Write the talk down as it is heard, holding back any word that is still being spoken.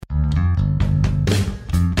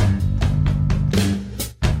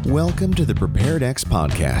Welcome to the PreparedX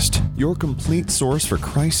podcast, your complete source for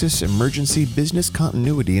crisis, emergency, business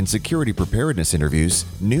continuity, and security preparedness interviews,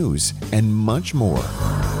 news, and much more.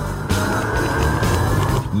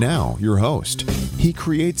 Now, your host. He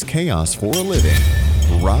creates chaos for a living,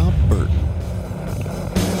 Rob Burton.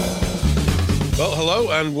 Well, hello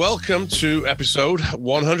and welcome to episode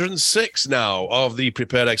 106 now of the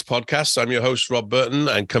PreparedX podcast. I'm your host, Rob Burton,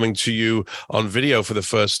 and coming to you on video for the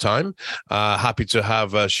first time. Happy to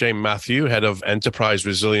have Shane Matthew, Head of Enterprise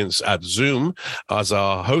Resilience at Zoom, as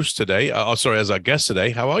our host today. As our guest today.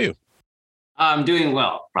 How are you? I'm doing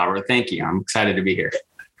well, Robert. Thank you. I'm excited to be here.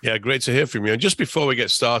 Yeah, great to hear from you. And just before we get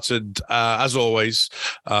started, as always,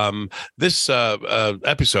 this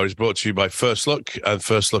episode is brought to you by First Look. And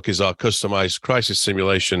First Look is our customized crisis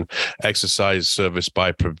simulation exercise service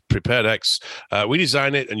by PreparedX. We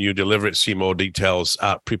design it and you deliver it. See more details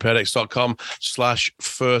at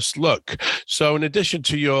preparedx.com/firstlook. So in addition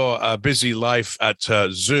to your busy life at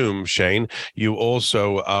Zoom, Shane, you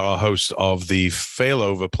also are a host of the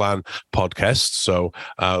Failover Plan podcast. So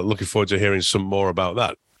looking forward to hearing some more about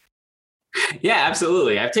that. Yeah,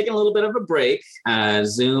 absolutely. I've taken a little bit of a break.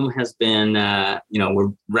 Zoom has been, we're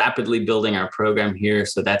rapidly building our program here.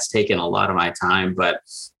 So that's taken a lot of my time, but,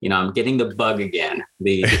 I'm getting the bug again,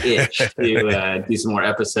 the itch to do some more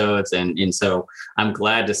episodes. And so I'm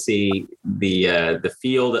glad to see the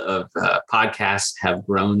field of podcasts have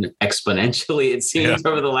grown exponentially, it seems,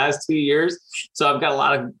 over the last 2 years. So I've got a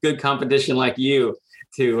lot of good competition like you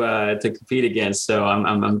to compete against. So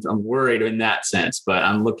I'm worried in that sense, but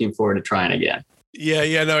I'm looking forward to trying again.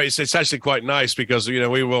 Yeah, no, it's actually quite nice because,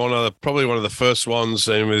 we were probably one of the first ones,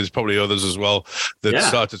 and there's probably others as well that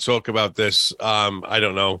started to talk about this. I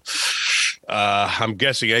don't know. I'm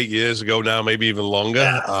guessing 8 years ago now, maybe even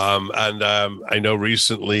longer. I know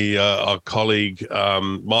recently our colleague,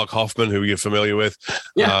 Mark Hoffman, who you're familiar with,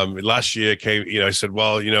 last year came, said,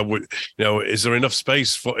 well, is there enough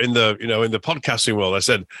space for in the podcasting world? I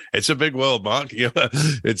said, it's a big world, Mark.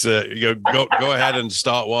 It's go ahead and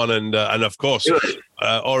start one. And of course,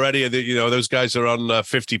 already, those guys are on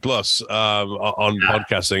 50 plus on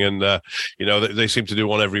podcasting, and they seem to do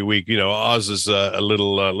one every week. Ours is a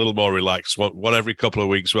little more relaxed, one every couple of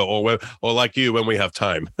weeks, or like you, when we have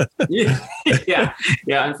time. yeah.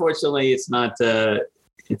 Unfortunately, it's not.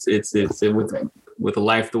 It's with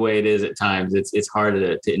life the way it is at times. It's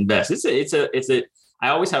hard to invest. I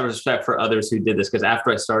always have respect for others who did this, because after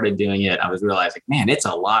I started doing it, I was realizing, man, it's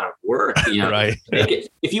a lot of work. Right.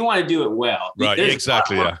 If you want to do it well, right?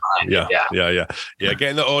 Exactly. Yeah.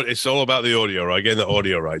 Getting the audio, it's all about the audio, right? Getting the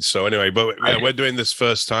audio right. So anyway, but we're doing this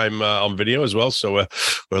first time on video as well, so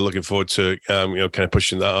we're looking forward to kind of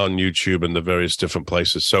pushing that on YouTube and the various different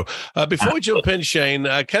places. So before we jump in, Shane,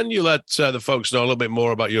 can you let the folks know a little bit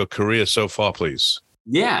more about your career so far, please?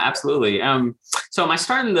 Yeah, absolutely. So my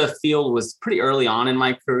start in the field was pretty early on in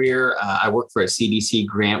my career. I worked for a CDC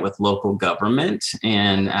grant with local government,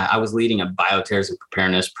 and I was leading a bioterrorism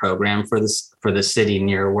preparedness program for the city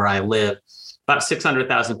near where I live. About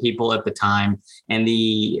 600,000 people at the time, and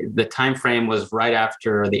the time frame was right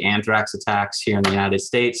after the anthrax attacks here in the United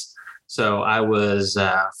States. So I was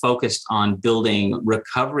focused on building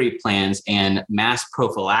recovery plans and mass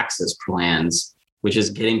prophylaxis plans, which is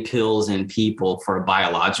getting pills in people for a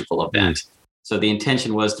biological event. So the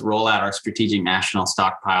intention was to roll out our strategic national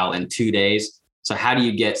stockpile in 2 days. So how do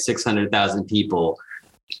you get 600,000 people,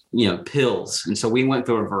 pills? And so we went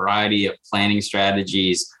through a variety of planning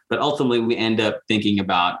strategies, but ultimately we end up thinking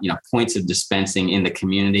about, points of dispensing in the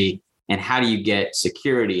community, and how do you get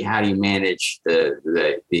security? How do you manage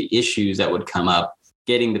the issues that would come up,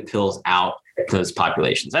 getting the pills out to those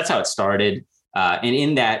populations? That's how it started. And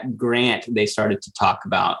in that grant, they started to talk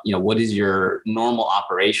about, what is your normal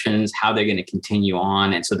operations, how they're going to continue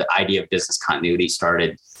on. And so the idea of business continuity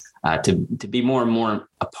started to be more and more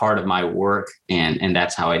a part of my work. And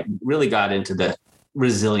that's how I really got into the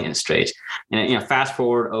resilience stage. And, fast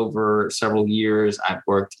forward over several years, I've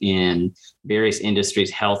worked in various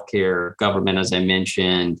industries, healthcare, government, as I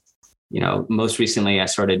mentioned. Most recently, I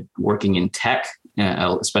started working in tech,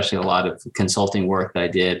 especially a lot of consulting work that I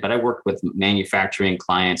did. But I worked with manufacturing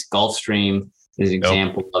clients. Gulfstream is an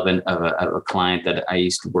example of a client that I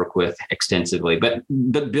used to work with extensively. But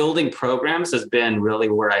building programs has been really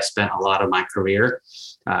where I spent a lot of my career.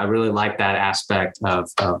 I really like that aspect of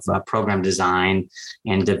program design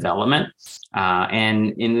and development.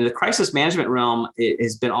 And in the crisis management realm, it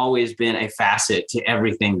has always been a facet to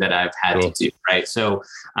everything that I've had to do, right? So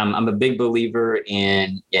I'm a big believer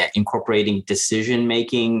in incorporating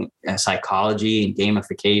decision-making, psychology, and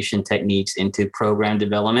gamification techniques into program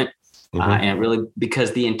development. And really,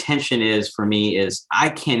 because the intention is for me is I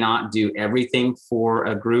cannot do everything for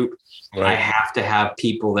a group. Right. I have to have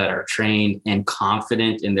people that are trained and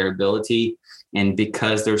confident in their ability. And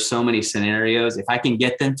because there's so many scenarios, if I can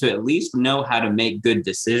get them to at least know how to make good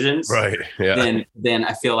decisions, right. Yeah. then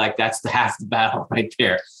I feel like that's the half the battle right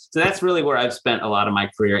there. So that's really where I've spent a lot of my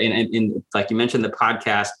career. And like you mentioned, the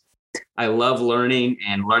podcast, I love learning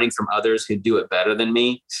from others who do it better than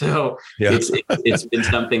me. So it's been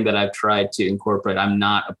something that I've tried to incorporate. I'm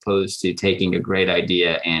not opposed to taking a great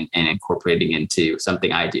idea and incorporating into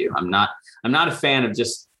something I do. I'm not a fan of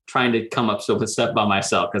just trying to come up with stuff by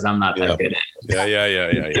myself because I'm not that good at it.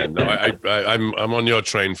 Yeah. No, I'm on your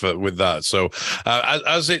train with that. So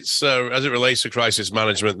as it relates to crisis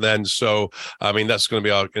management, then I mean that's going to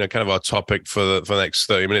be our kind of our topic for the next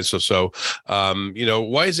 30 minutes or so.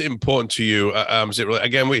 Why is it important to you?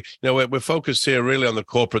 Again, we're focused here really on the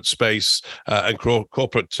corporate space and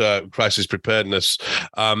corporate crisis preparedness.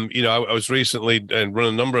 I was recently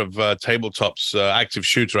run a number of tabletops, active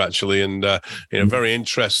shooter actually, and very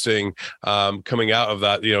interesting. Coming out of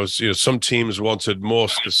that, some teams wanted more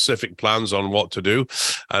specific plans on what to do,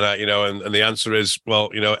 and and the answer is, well,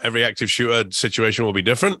 every active shooter situation will be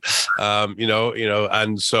different,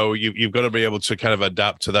 and so you've got to be able to kind of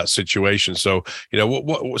adapt to that situation. So,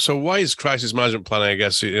 so why is crisis management planning, I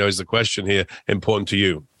guess, is the question here, important to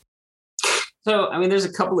you? So, I mean, there's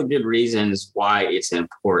a couple of good reasons why it's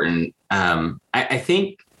important. I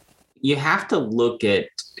think you have to look at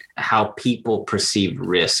how people perceive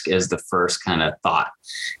risk as the first kind of thought.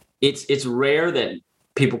 It's rare that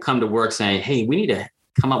people come to work saying, hey, we need to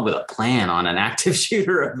come up with a plan on an active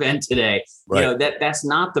shooter event today. Right. That's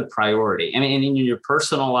not the priority. I mean, in your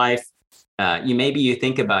personal life, you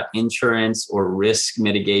think about insurance or risk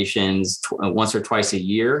mitigations once or twice a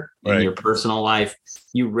year. Right. In your personal life,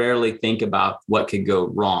 you rarely think about what could go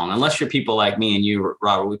wrong, unless you're people like me and you,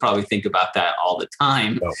 Robert. We probably think about that all the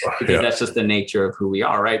time because that's just the nature of who we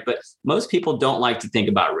are, right? But most people don't like to think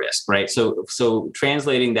about risk, right? So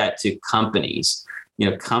translating that to companies,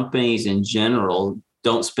 companies in general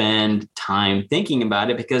don't spend time thinking about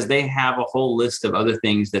it because they have a whole list of other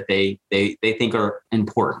things that they think are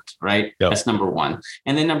important, right? Yep. That's number one.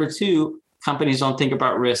 And then number two, companies don't think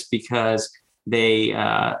about risk because they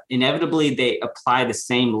inevitably they apply the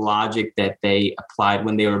same logic that they applied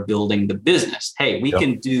when they were building the business. Hey, we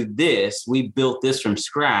can do this. We built this from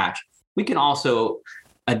scratch. We can also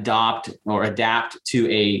adopt or adapt to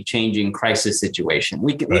a changing crisis situation.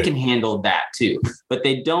 We can handle that too, but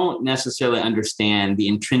they don't necessarily understand the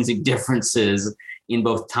intrinsic differences in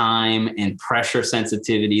both time and pressure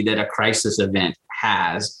sensitivity that a crisis event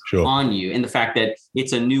has on you. And the fact that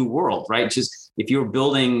it's a new world, right? Just if you're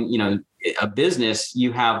building, a business,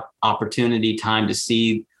 you have opportunity, time to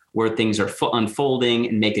see where things are unfolding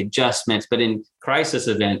and make adjustments. But in crisis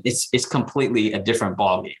event, it's completely a different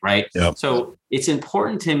ballgame, right? Yep. So it's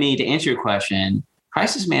important to me to answer your question.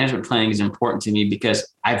 Crisis management planning is important to me because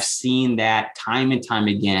I've seen that time and time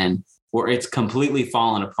again where it's completely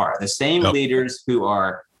fallen apart. The same leaders who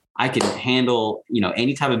I can handle,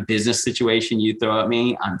 any type of business situation you throw at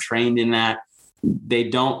me. I'm trained in that. They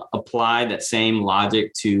don't apply that same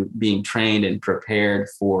logic to being trained and prepared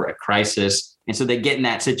for a crisis. And so they get in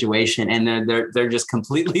that situation and they're just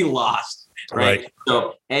completely lost. Right.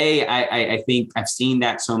 So I think I've seen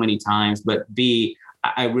that so many times, but B,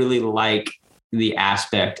 I really like the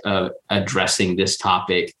aspect of addressing this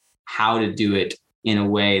topic, how to do it in a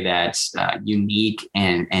way that's unique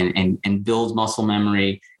and builds muscle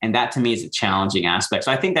memory. And that to me is a challenging aspect.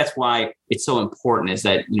 So I think that's why it's so important is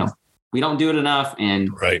that, we don't do it enough. And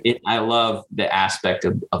I love the aspect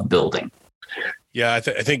of building. Yeah, I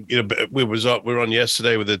think we were on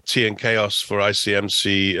yesterday with the Tea and Chaos for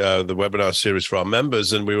ICMC, the webinar series for our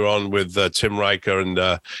members, and we were on with Tim Riker,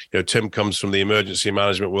 and Tim comes from the emergency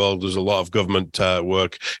management world. There's a lot of government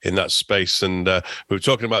work in that space, and we were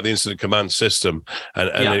talking about the incident command system, and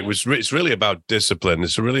it's really about discipline.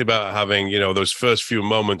 It's really about having those first few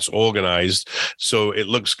moments organized so it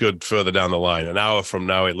looks good further down the line. An hour from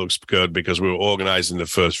now, it looks good because we were organized in the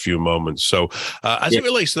first few moments. So as it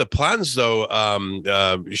relates to the plans, though.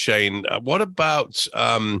 Shane, what about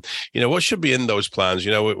what should be in those plans?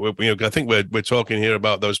 I think we're talking here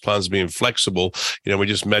about those plans being flexible. We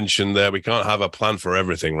just mentioned there we can't have a plan for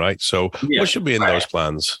everything, right? So what should be in those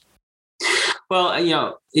plans?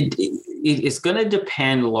 Well, it's going to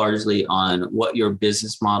depend largely on what your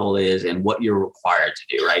business model is and what you're required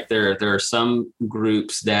to do, right? There are some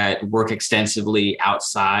groups that work extensively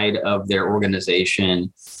outside of their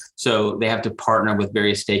organization. So they have to partner with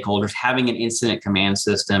various stakeholders. Having an incident command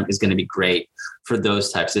system is going to be great for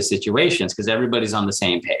those types of situations because everybody's on the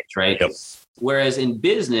same page, right? Yep. Whereas in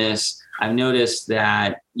business, I've noticed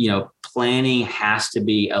that, planning has to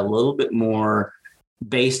be a little bit more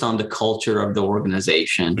based on the culture of the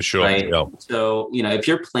organization. For sure. Right? Yeah. So,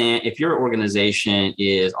 if your organization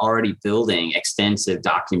is already building extensive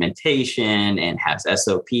documentation and has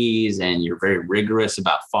SOPs and you're very rigorous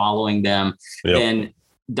about following them, then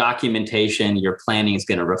documentation, your planning is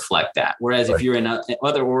going to reflect that. Whereas if you're in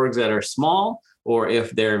other orgs that are small, or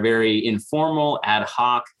if they're very informal, ad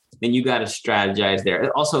hoc, then you got to strategize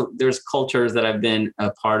there. Also, there's cultures that I've been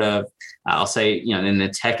a part of, I'll say, in the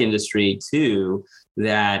tech industry too,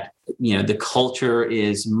 that, the culture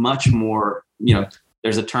is much more,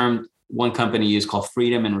 there's a term one company used called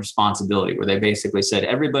freedom and responsibility, where they basically said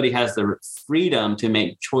everybody has the freedom to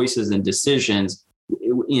make choices and decisions,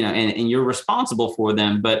 and you're responsible for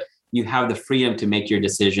them, but you have the freedom to make your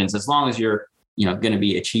decisions as long as you're going to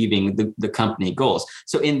be achieving the company goals.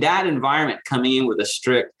 So in that environment, coming in with a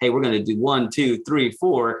strict, hey, we're going to do 1, 2, 3,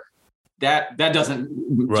 4, that doesn't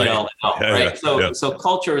gel at all, right? So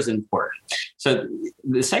culture is important. So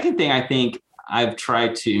the second thing I think I've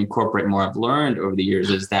tried to incorporate more, I've learned over the years,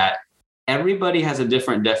 is that everybody has a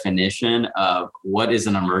different definition of what is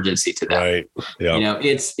an emergency to them. Right. Yeah.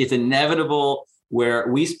 It's inevitable where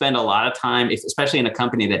we spend a lot of time, especially in a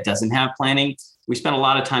company that doesn't have planning, we spend a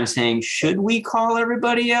lot of time saying, should we call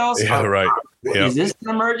everybody else? Yeah, right. Yeah. Is this an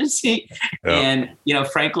emergency? Yeah. And,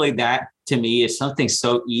 frankly, that to me is something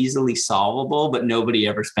so easily solvable, but nobody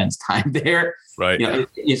ever spends time there. Right.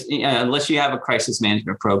 Unless you have a crisis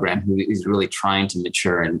management program who is really trying to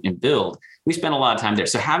mature and build, we spend a lot of time there.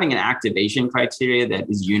 So having an activation criteria that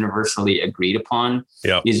is universally agreed upon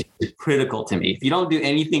is critical to me. If you don't do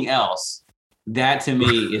anything else, that to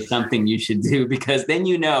me is something you should do, because then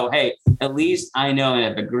hey, at least I know and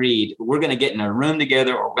have agreed we're going to get in a room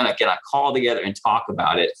together, or we're going to get on a call together and talk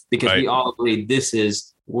about it, because we all agree this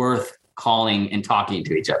is worth calling and talking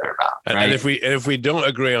to each other about. Right? And if we don't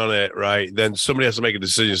agree on it, right, then somebody has to make a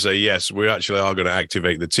decision and say, yes, we actually are going to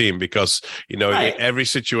activate the team, because every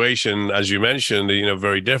situation, as you mentioned,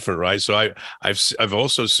 very different, right? So I've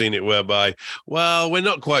also seen it whereby, well, we're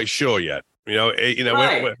not quite sure yet. We're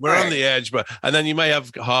on the edge, and then you may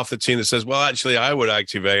have half the team that says, well, actually, I would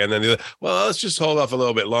activate. And then the other, well, let's just hold off a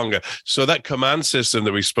little bit longer. So that command system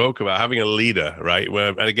that we spoke about, having a leader, right?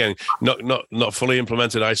 And again, not fully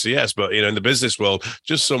implemented ICS, but, in the business world,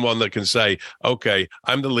 just someone that can say, okay,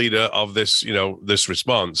 I'm the leader of this, this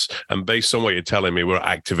response. And based on what you're telling me, we're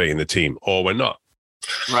activating the team, or we're not.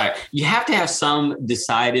 Right. You have to have some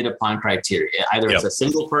decided upon criteria. Either it's a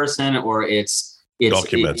single person, or it's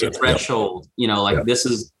documented, a threshold, this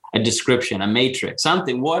is a description, a matrix,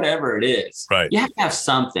 something, whatever it is. Right. You have to have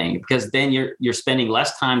something, because then you're spending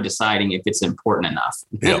less time deciding if it's important enough.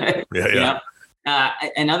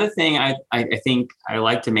 Another thing I think I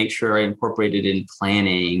like to make sure I incorporated in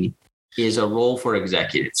planning is a role for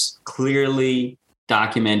executives. Clearly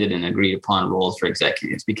documented and agreed upon roles for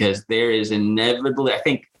executives, because there is inevitably, I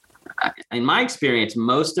think, in my experience,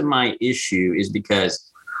 most of my issue is because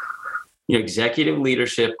executive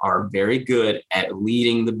leadership are very good at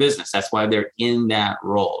leading the business. That's why they're in that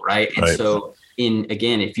role, right? And so,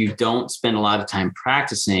 if you don't spend a lot of time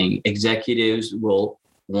practicing, executives will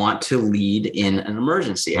want to lead in an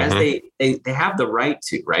emergency, as they have the right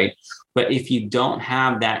to, right? But if you don't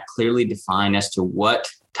have that clearly defined as to what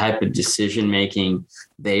type of decision making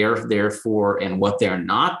they are there for and what they're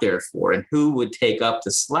not there for, and who would take up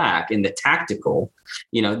the slack in the tactical,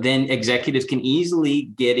 then executives can easily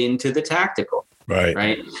get into the tactical.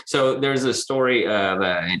 Right. So there's a story of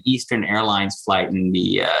an Eastern Airlines flight in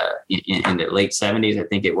the late 70s, I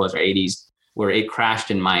think it was, or 80s, where it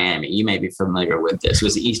crashed in Miami. You may be familiar with this. It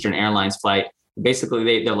was the Eastern Airlines flight.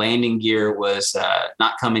 Basically, the landing gear was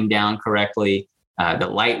not coming down correctly. The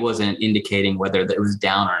light wasn't indicating whether it was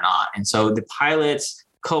down or not. And so the pilots,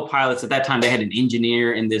 co-pilots, at that time, they had an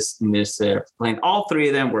engineer in this plane. All three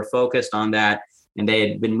of them were focused on that. And they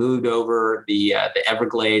had been moved over the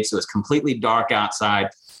Everglades. So it was completely dark outside.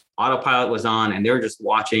 Autopilot was on, and they're just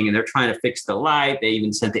watching, and they're trying to fix the light. They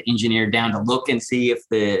even sent the engineer down to look and see if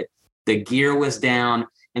the gear was down.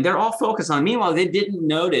 And they're all focused on. Meanwhile, they didn't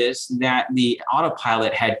notice that the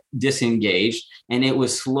autopilot had disengaged, and it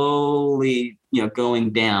was slowly,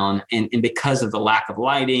 going down. And because of the lack of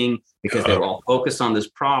lighting, because they were all focused on this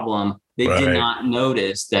problem, they did not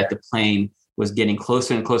notice that the plane was getting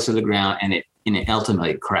closer and closer to the ground, and it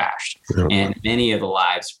ultimately crashed. And many of the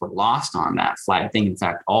lives were lost on that flight. I think, in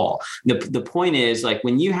fact, all. The point is, like,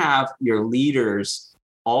 when you have your leaders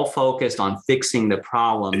all focused on fixing the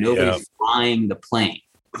problem. Nobody's flying the plane.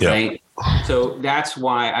 Right. So that's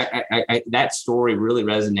why I that story really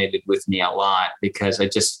resonated with me a lot, because I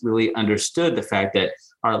just really understood the fact that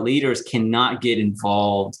our leaders cannot get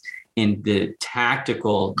involved in the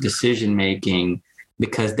tactical decision making,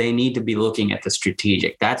 because they need to be looking at the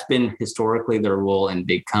strategic. That's been historically their role in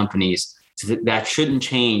big companies. That shouldn't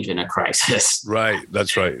change in a crisis. Right.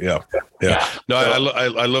 That's right. Yeah. No,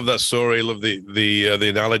 I love that story. I love the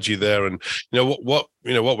analogy there. And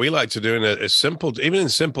what we like to do in a simple, even in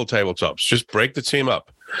simple tabletops, just break the team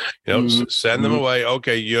up. Send them away.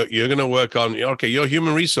 Okay, you're going to work on. Okay, your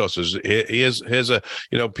human resources. Here's a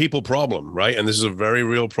people problem, right? And this is a very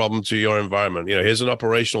real problem to your environment. Here's an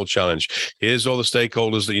operational challenge. Here's all the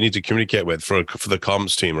stakeholders that you need to communicate with for the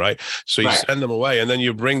comms team, right? So you send them away, and then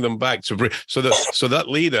you bring them back so that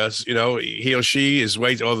leader, he or she is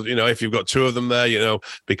waiting. Or if you've got two of them there,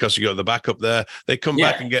 because you got the backup there, they come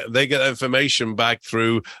back and get information back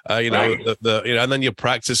through, and then you're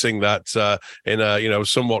practicing that in a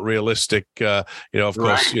somewhat realistic, of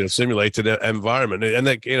course, simulated environment, and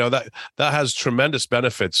that has tremendous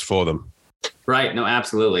benefits for them. Right. No,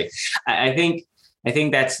 absolutely. I think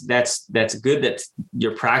that's good that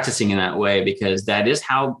you're practicing in that way, because that is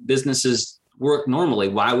how businesses work normally.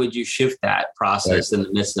 Why would you shift that process in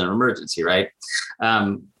the midst of an emergency, right?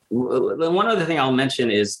 One other thing I'll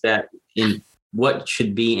mention is that in what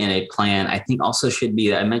should be in a plan, I think also should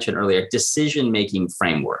be, I mentioned earlier, decision-making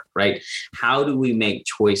framework, right? How do we make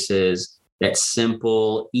choices that's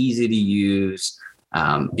simple, easy to use,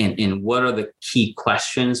 and what are the key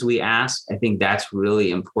questions we ask? I think that's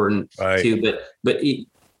really important too. But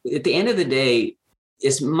at the end of the day,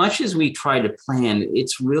 as much as we try to plan,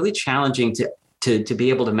 it's really challenging to be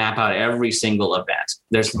able to map out every single event.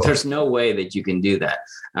 There's no way that you can do that.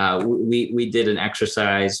 We did an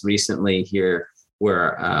exercise recently here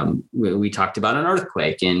where we talked about an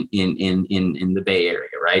earthquake in the Bay Area,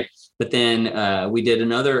 right? But then we did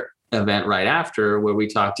another event right after where we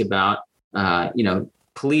talked about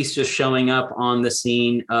police just showing up on the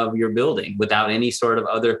scene of your building without any sort of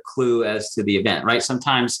other clue as to the event, right?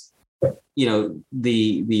 Sometimes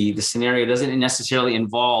the scenario doesn't necessarily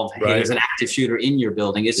involve, hey, there's an active shooter in your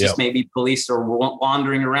building. It's just maybe police are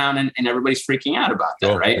wandering around and everybody's freaking out about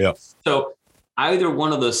that, right? Yeah. So either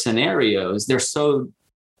one of those scenarios, there's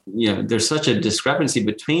such a discrepancy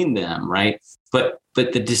between them, right? But the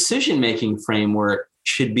decision-making framework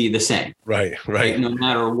should be the same. Right. No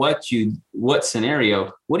matter what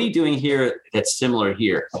scenario, what are you doing here that's similar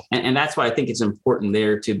here? And that's why I think it's important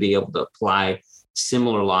there to be able to apply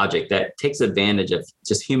similar logic that takes advantage of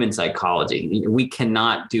just human psychology. We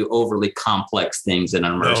cannot do overly complex things in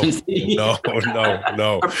an emergency. No.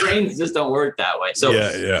 Our brains just don't work that way. So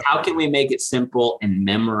how can we make it simple and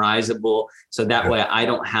memorizable? So that way I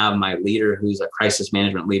don't have my leader who's a crisis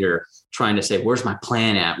management leader trying to say, where's my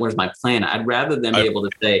plan at? Where's my plan? I'd rather than be able to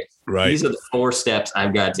say, these are the 4 steps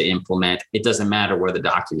I've got to implement. It doesn't matter where the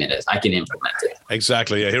document is. I can implement it.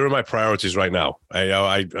 Exactly. Here are my priorities right now.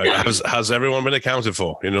 Has everyone been accounted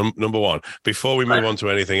for? Number one, before we move on to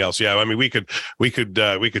anything else. Yeah. I mean, we could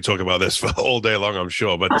talk about this for all day long, I'm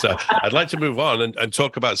sure, but I'd like to move on and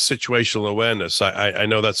talk about situational awareness. I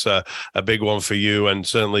know that's a big one for you. And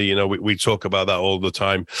certainly, we talk about that all the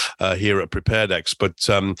time here at PreparedX, but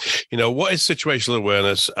what is situational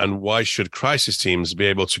awareness, and why should crisis teams be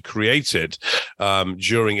able to create it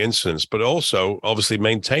during incidents, but also obviously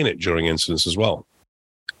maintain it during incidents as well?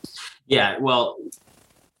 Yeah, well,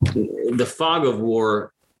 the fog of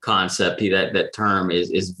war concept, that term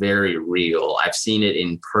is very real. I've seen it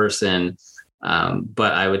in person,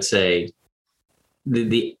 but I would say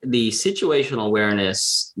the situational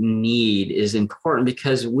awareness need is important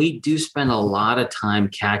because we do spend a lot of time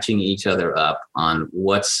catching each other up on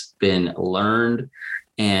what's been learned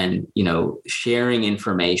and, sharing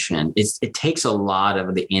information. It takes a lot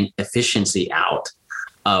of the inefficiency out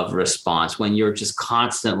of response when you're just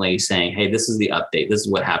constantly saying, hey, this is the update. This is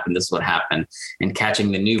what happened. This is what happened, and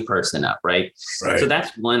catching the new person up. Right. So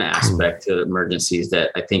that's one aspect to emergencies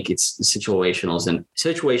that I think it's situational, and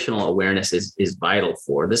situational awareness is vital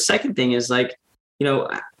for. The second thing is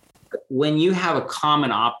when you have a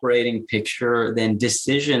common operating picture, then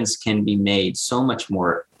decisions can be made so much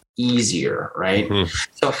more easier. Right. Mm-hmm.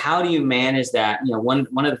 So how do you manage that? One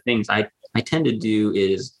of the things I tend to do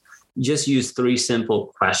is just use 3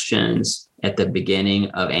 simple questions at the beginning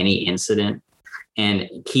of any incident and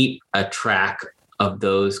keep a track of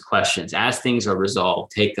those questions. As things are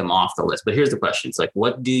resolved, take them off the list. But here's the questions: like,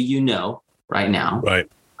 what do you know right now?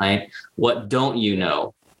 Right. What don't you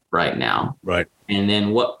know right now? Right. And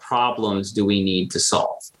then what problems do we need to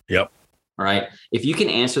solve? Yep. All right. If you can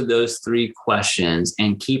answer those 3 questions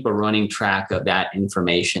and keep a running track of that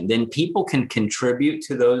information, then people can contribute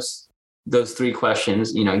to those 3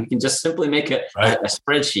 questions. You can just simply make a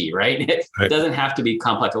spreadsheet, right? It doesn't have to be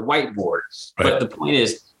complex, a whiteboard. Right. But the point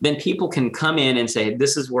is, then people can come in and say,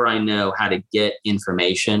 this is where I know how to get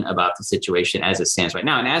information about the situation as it stands right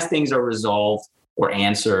now. And as things are resolved or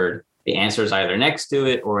answered, the answer is either next to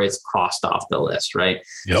it or it's crossed off the list, right?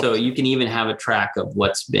 Yep. So you can even have a track of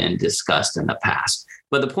what's been discussed in the past.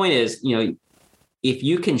 But the point is, if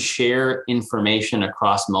you can share information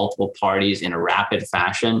across multiple parties in a rapid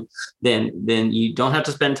fashion, then you don't have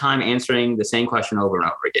to spend time answering the same question over and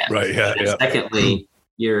over again. Right. Yeah. And secondly,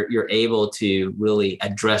 you're able to really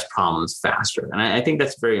address problems faster. And I think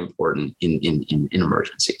that's very important in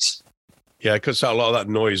emergencies. Yeah, it cuts out a lot of that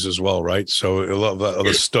noise as well, right? So a lot of that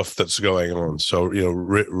other stuff that's going on. So,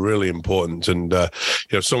 really important. And,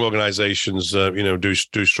 some organizations,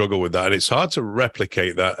 do struggle with that. And it's hard to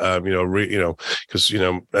replicate that, because,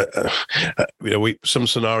 some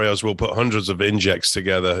scenarios we'll put hundreds of injects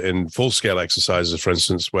together in full scale exercises, for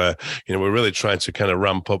instance, where, we're really trying to kind of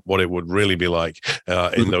ramp up what it would really be like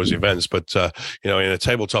in those events. But, in a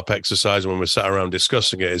tabletop exercise, when we're sat around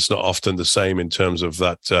discussing it, it's not often the same in terms of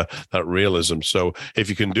that real. So if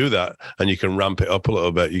you can do that and you can ramp it up a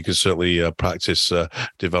little bit, you can certainly practice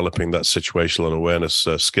developing that situational awareness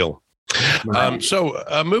skill. Right. So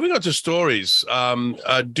moving on to stories,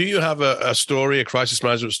 do you have a story, a crisis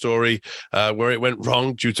management story where it went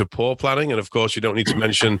wrong due to poor planning? And of course, you don't need to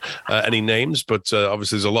mention any names, but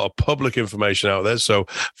obviously there's a lot of public information out there. So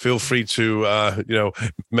feel free to,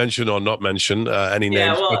 mention or not mention any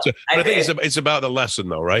names. Well, but I think it's about the lesson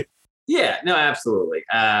though, right? Yeah, no, absolutely.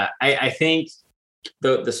 I think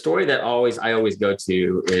the story that I always go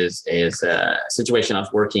to is a situation I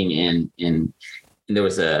was working in and there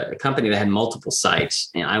was a company that had multiple sites,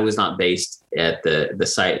 and I was not based at the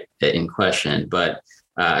site in question, but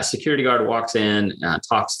a security guard walks in,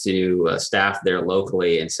 talks to staff there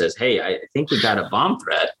locally and says, "Hey, I think we got a bomb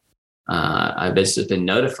threat. I've just been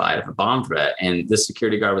notified of a bomb threat." And this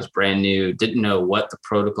security guard was brand new, didn't know what the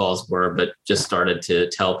protocols were, but just started to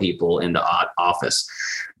tell people in the office.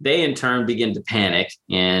 They in turn begin to panic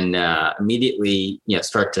and immediately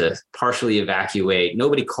start to partially evacuate.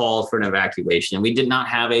 Nobody called for an evacuation. We did not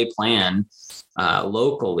have a plan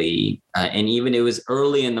locally. And even it was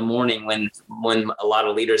early in the morning when a lot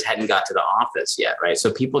of leaders hadn't got to the office yet, right?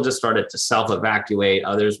 So people just started to self-evacuate.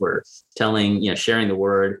 Others were sharing the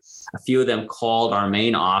word. A few of them called our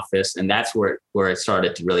main office, and that's where it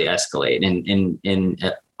started to really escalate.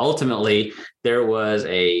 And ultimately, there was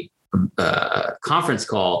a conference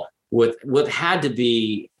call with what had to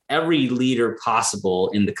be every leader possible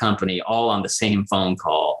in the company, all on the same phone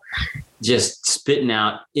call, just spitting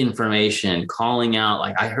out information, calling out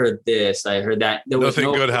like, "I heard this, I heard that."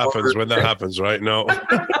 Nothing good happens when that happens, right? No.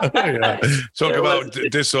 Talk about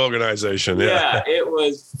disorganization. Yeah, it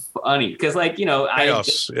was funny because, I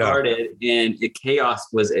just started, and chaos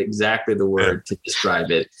was exactly the word to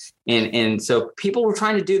describe it. And so people were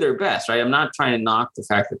trying to do their best, right? I'm not trying to knock the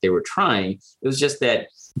fact that they were trying. It was just that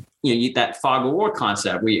that fog of war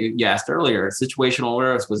concept you asked earlier, situational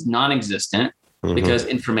awareness was non-existent. Mm-hmm. Because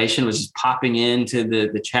information was just popping into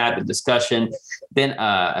the chat, the discussion. Then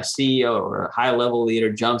a CEO or a high level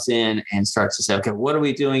leader jumps in and starts to say, "Okay, what are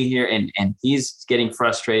we doing here?" And he's getting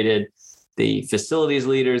frustrated. The facilities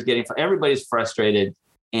leaders everybody's frustrated.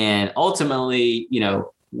 And ultimately,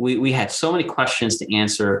 we had so many questions to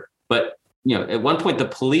answer. But, at one point the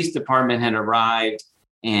police department had arrived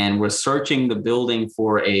and was searching the building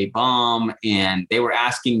for a bomb, and they were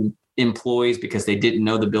asking employees, because they didn't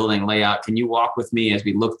know the building layout, "Can you walk with me as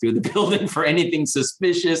we look through the building for anything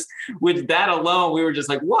suspicious?" With that alone, we were just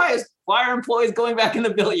like, why are employees going back in the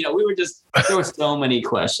building? There were so many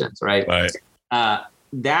questions, right? Right.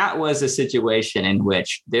 That was a situation in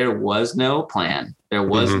which there was no plan. There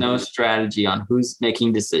was no strategy on who's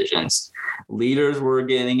making decisions. Leaders were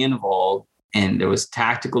getting involved, and there was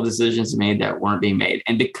tactical decisions made that weren't being made.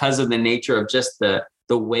 And because of the nature of just the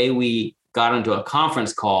way we got into a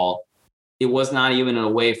conference call, it was not even a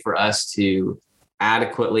way for us to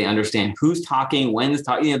adequately understand who's talking, when's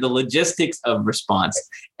talking, the logistics of response.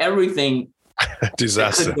 Everything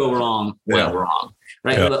disaster that could go wrong went wrong.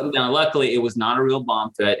 Right. Yeah. Now, luckily, it was not a real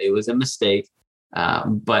bomb threat. It was a mistake.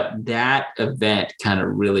 But that event kind of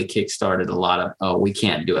really kickstarted a lot of, we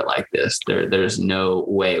can't do it like this. There's no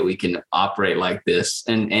way we can operate like this.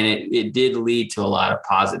 And it did lead to a lot of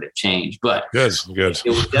positive change. But good. It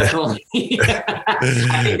was definitely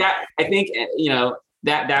I think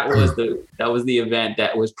that was the event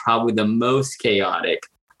that was probably the most chaotic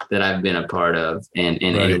that I've been a part of. And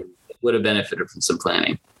right. would have benefited from some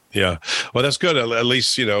planning. Yeah, well, that's good. At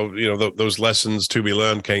least those lessons to be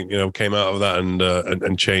learned came out of that,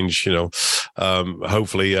 and change.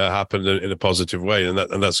 Hopefully happened in a positive way, and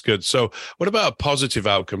that's good. So, what about a positive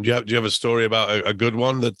outcome? Do you have a story about a good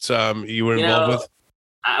one that you were involved with?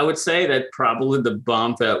 I would say that probably the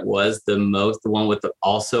bump that was the one with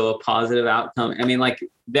also a positive outcome. I mean, like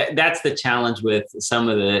that's the challenge with some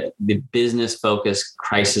of the business focused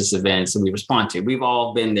crisis events that we respond to. We've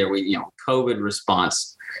all been there. COVID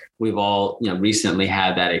response. We've all, recently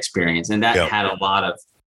had that experience, and that had a lot of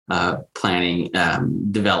planning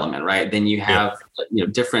development, right? Then you have,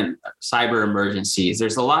 different cyber emergencies.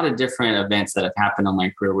 There's a lot of different events that have happened in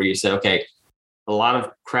my career where you said, okay, a lot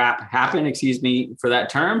of crap happened, excuse me for that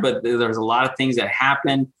term, but there's a lot of things that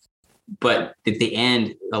happened. But at the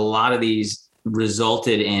end, a lot of these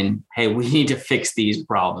resulted in, hey, we need to fix these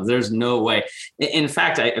problems. There's no way. In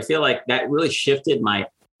fact, I feel like that really shifted my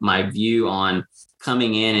view on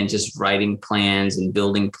coming in and just writing plans and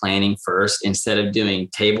building planning first instead of doing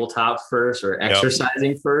tabletop first or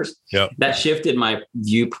exercising first. Yep. That shifted my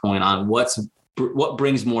viewpoint on what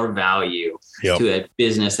brings more value to a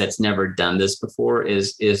business that's never done this before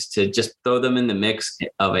is to just throw them in the mix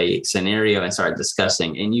of a scenario and start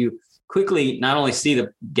discussing. And you quickly not only see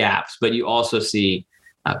the gaps, but you also see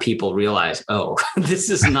people realize, oh,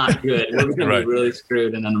 this is not good. We're going to be really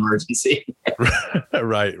screwed in an emergency.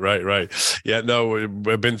 Right. Yeah, no,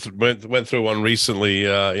 we've went through one recently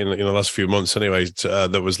in the last few months, anyway.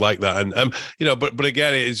 That was like that, and but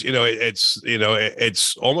again, it's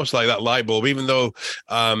almost like that light bulb. Even though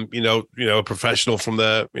a professional from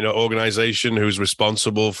the organization who's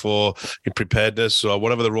responsible for preparedness or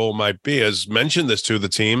whatever the role might be has mentioned this to the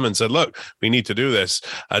team and said, look, we need to do this.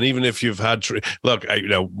 And even if you've had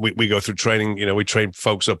we go through training, we train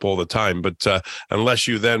folks up all the time, but unless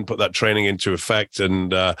you then put that training into effect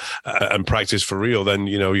and practice for real, then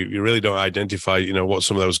you really don't identify what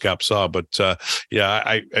some of those gaps are. But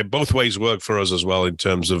I both ways work for us as well in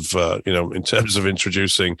terms of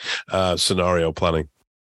introducing scenario planning.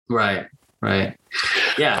 Right.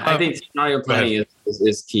 Yeah, I think scenario planning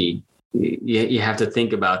is key. You have to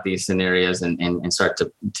think about these scenarios and start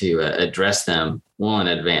to address them well in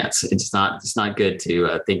advance. It's not good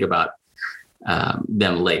to think about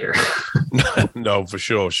them later. No, for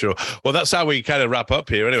sure. Well, that's how we kind of wrap up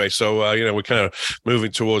here anyway. So, we're kind of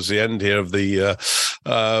moving towards the end here of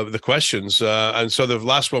the questions. And so the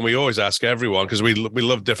last one we always ask everyone, because we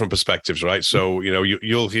love different perspectives, right? So,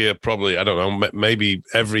 you'll hear probably, I don't know, maybe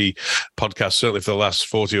every podcast, certainly for the last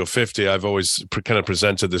 40 or 50, I've always kind of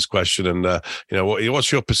presented this question. And,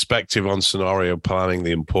 what's your perspective on scenario planning,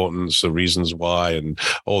 the importance, the reasons why, and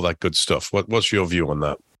all that good stuff? What's your view on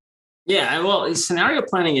that? Yeah, well, scenario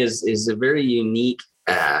planning is a very unique.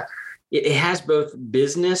 It has both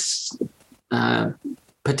business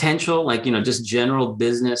potential, like just general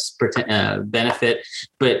business benefit,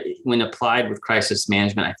 but when applied with crisis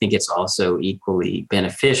management, I think it's also equally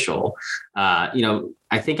beneficial. I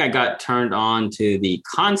think I got turned on to the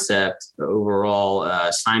concept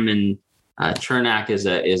overall. Simon Chernak is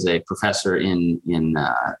a professor in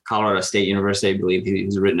Colorado State University. I believe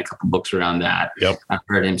he's written a couple books around that. Yep. I've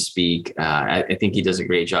heard him speak. I think he does a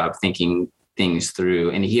great job thinking things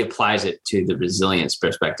through, and he applies it to the resilience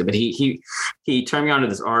perspective. But he turned me on to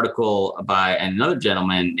this article by another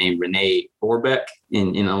gentleman named Rene Orbeck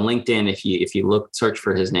in on LinkedIn. If you search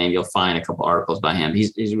for his name, you'll find a couple articles by him.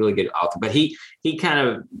 He's a really good author. But he kind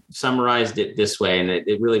of summarized it this way, and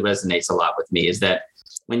it really resonates a lot with me. Is that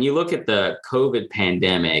when you look at the COVID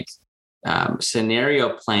pandemic,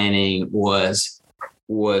 scenario planning was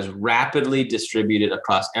rapidly distributed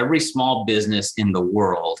across every small business in the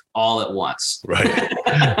world all at once. Right.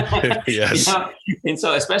 Yes. And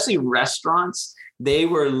so especially restaurants, they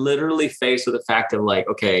were literally faced with the fact of like,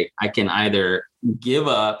 okay, I can either give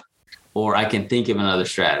up or I can think of another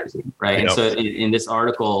strategy, right? Yep. And so in this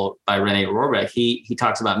article by Rene Orbeck, he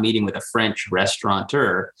talks about meeting with a French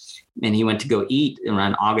restaurateur, and he went to go eat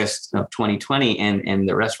around August of 2020, and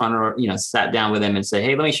the restaurateur, sat down with him and said,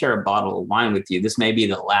 hey, let me share a bottle of wine with you. This may be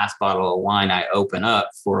the last bottle of wine I open up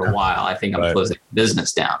for a while. I think I'm closing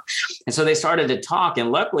business down. And so they started to talk,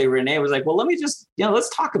 and luckily Rene was like, well, let me just,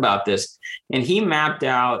 let's talk about this. And he mapped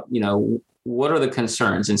out, what are the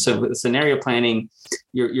concerns? And so with scenario planning,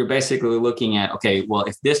 you're basically looking at, okay, well,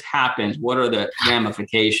 if this happens, what are the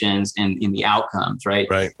ramifications and the outcomes, right?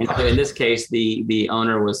 Right. And so in this case, the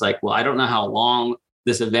owner was like, well, I don't know how long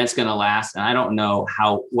this event's going to last, and I don't know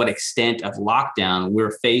what extent of lockdown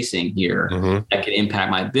we're facing here that could impact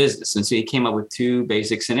my business. And so he came up with two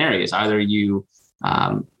basic scenarios. Either the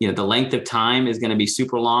length of time is going to be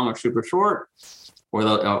super long or super short,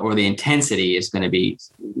 or the intensity is going to be,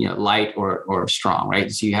 light or strong,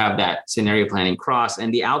 right? So you have that scenario planning cross,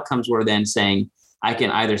 and the outcomes were then saying, I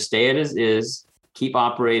can either stay as is, keep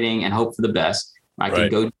operating and hope for the best. I can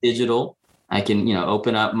go digital. I can,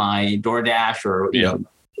 open up my DoorDash or,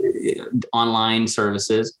 online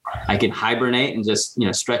services. I can hibernate and just,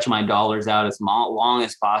 stretch my dollars out as long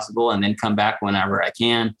as possible and then come back whenever I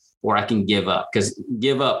can, or I can give up, because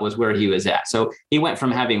give up was where he was at. So he went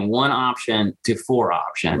from having one option to 4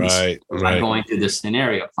 options by going through this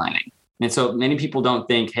scenario planning. And so many people don't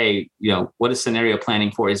think, hey, what is scenario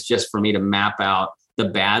planning for? It's just for me to map out the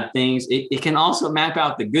bad things. It can also map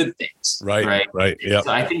out the good things. Right. Yeah.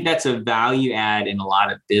 So I think that's a value add in a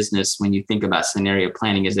lot of business when you think about scenario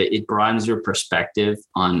planning, is that it broadens your perspective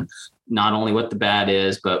on not only what the bad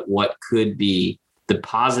is, but what could be the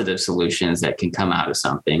positive solutions that can come out of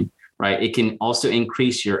something. Right. It can also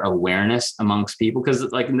increase your awareness amongst people, because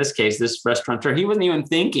like in this case, this restaurateur, he wasn't even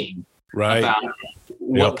thinking about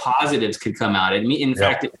what positives could come out. In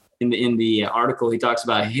fact, in the article, he talks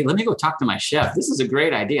about, hey, let me go talk to my chef. This is a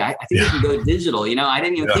great idea. I think we can go digital. I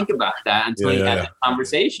didn't even think about that until he had that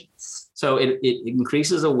conversation. So it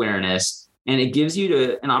increases awareness, and it gives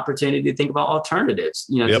you an opportunity to think about alternatives,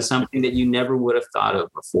 to something that you never would have thought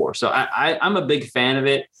of before. So I'm a big fan of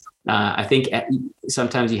it. I think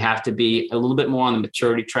sometimes you have to be a little bit more on the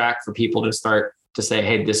maturity track for people to start to say,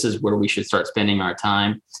 hey, this is where we should start spending our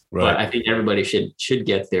time. But I think everybody should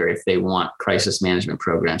get there if they want crisis management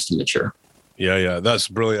programs to mature. Yeah, that's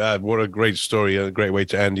brilliant. What a great story, a great way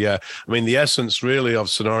to end. Yeah, I mean, the essence really of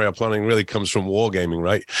scenario planning really comes from wargaming,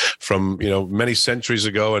 right? From many centuries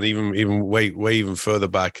ago, and even way even further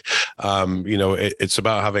back. It's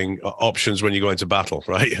about having options when you go into battle,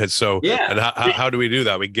 right? And so, and how do we do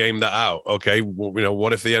that? We game that out. Okay,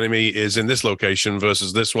 what if the enemy is in this location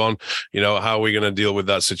versus this one? How are we going to deal with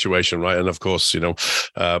that situation, right? And of course,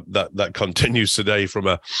 that continues today from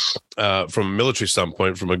a military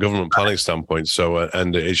standpoint, from a government planning standpoint. So,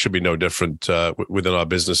 and it should be no different within our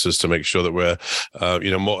businesses to make sure that we're,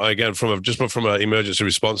 more, again, from an emergency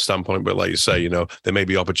response standpoint. But like you say, there may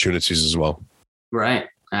be opportunities as well. Right.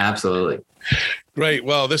 Absolutely. Great.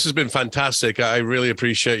 Well, this has been fantastic. I really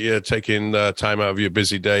appreciate you taking time out of your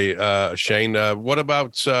busy day, Shane. What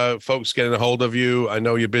about folks getting a hold of you? I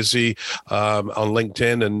know you're busy on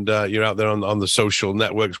LinkedIn, and you're out there on the social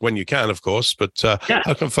networks when you can, of course. But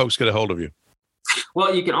how can folks get a hold of you?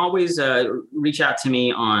 Well, you can always reach out to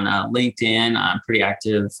me on LinkedIn. I'm pretty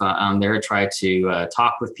active on there. Try to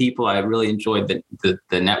talk with people. I really enjoyed the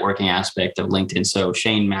networking aspect of LinkedIn. So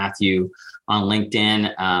Shane Matthew on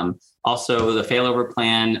LinkedIn. Also, the Failover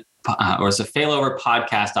Plan, or it's a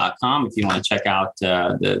failoverpodcast.com if you want to check out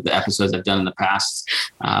the episodes I've done in the past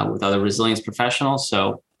with other resilience professionals.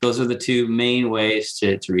 So those are the 2 main ways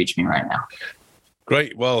to reach me right now.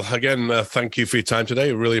 Great. Well, again, thank you for your time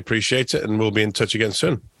today. Really appreciate it. And we'll be in touch again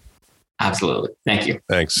soon. Absolutely. Thank you.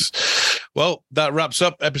 Thanks. Well, that wraps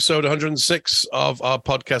up episode 106 of our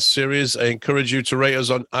podcast series. I encourage you to rate us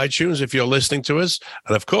on iTunes if you're listening to us.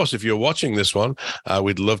 And of course, if you're watching this one,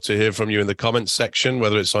 we'd love to hear from you in the comments section,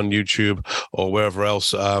 whether it's on YouTube or wherever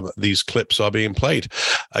else these clips are being played.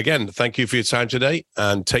 Again, thank you for your time today,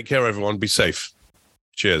 and take care, everyone. Be safe.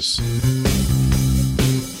 Cheers.